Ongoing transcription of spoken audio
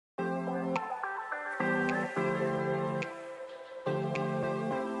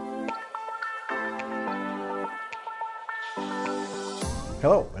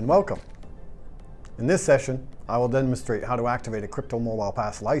Hello and welcome. In this session, I will demonstrate how to activate a Krypto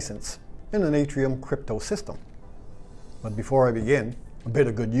Mobile-PASS license in an Atrium crypto system. But before I begin, a bit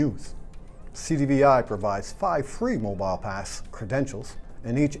of good news. CDVI provides 5 free Mobile-PASS credentials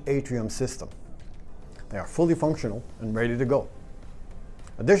in each Atrium system. They are fully functional and ready to go.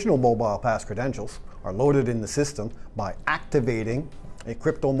 Additional Mobile-PASS credentials are loaded in the system by activating a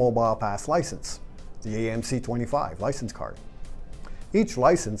Krypto Mobile-PASS license, the AMC25 license card. Each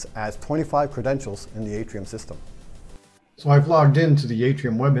license adds 25 credentials in the Atrium system. So I've logged into the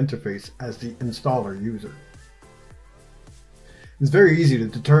Atrium web interface as the installer user. It's very easy to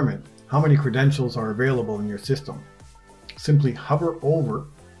determine how many credentials are available in your system. Simply hover over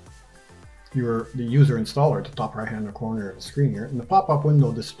the user installer at the top right hand corner of the screen here, and the pop-up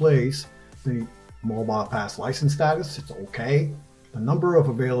window displays the Mobile-PASS license status. It's OK. The number of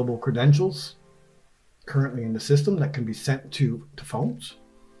available credentials currently in the system that can be sent to phones,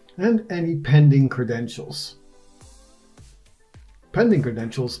 and any pending credentials. Pending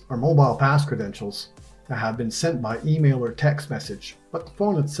credentials are Mobile-PASS credentials that have been sent by email or text message, but the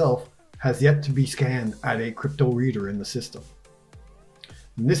phone itself has yet to be scanned at a crypto reader in the system.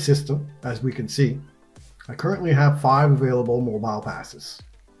 In this system, as we can see, I currently have 5 available Mobile-PASSes.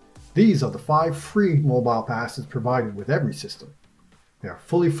 These are the 5 free Mobile-PASSes provided with every system. They are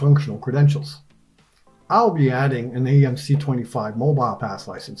fully functional credentials. I'll be adding an AMC25 Mobile-PASS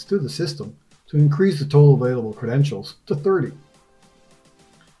license to the system to increase the total available credentials to 30.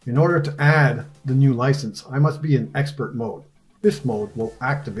 In order to add the new license, I must be in expert mode. This mode will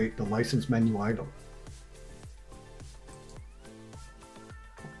activate the license menu item.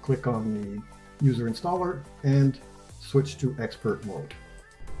 Click on the user installer and switch to expert mode.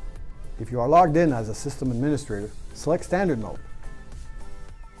 If you are logged in as a system administrator, select standard mode.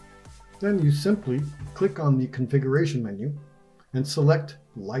 Then you simply click on the configuration menu and select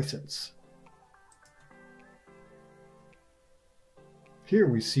license. Here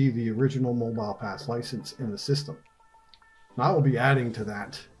we see the original Mobile-PASS license in the system. Now I will be adding to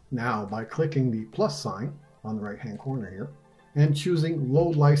that now by clicking the plus sign on the right hand corner here and choosing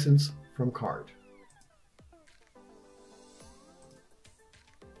load license from card.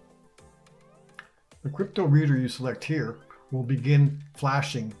 The crypto reader you select here will begin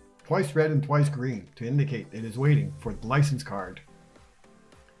flashing twice red and twice green to indicate it is waiting for the license card.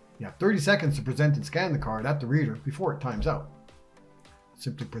 You have 30 seconds to present and scan the card at the reader before it times out.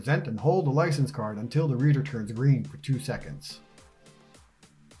 Simply present and hold the license card until the reader turns green for 2 seconds.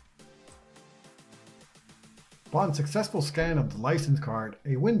 Upon successful scan of the license card,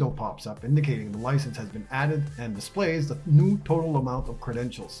 a window pops up indicating the license has been added and displays the new total amount of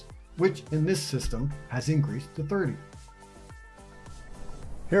credentials, which in this system has increased to 30.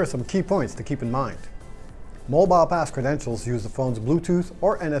 Here are some key points to keep in mind. Mobile-PASS credentials use the phone's Bluetooth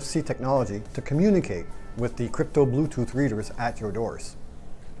or NFC technology to communicate with the crypto Bluetooth readers at your doors.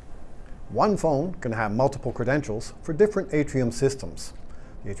 One phone can have multiple credentials for different Atrium systems.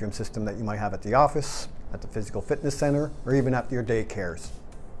 The Atrium system that you might have at the office, at the physical fitness center, or even at your daycares.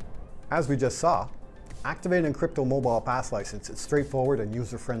 As we just saw, activating a Krypto Mobile-PASS license is straightforward and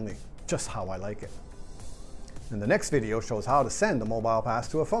user-friendly, just how I like it. And the next video shows how to send a Mobile-PASS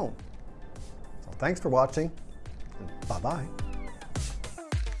to a phone. So thanks for watching, and bye-bye.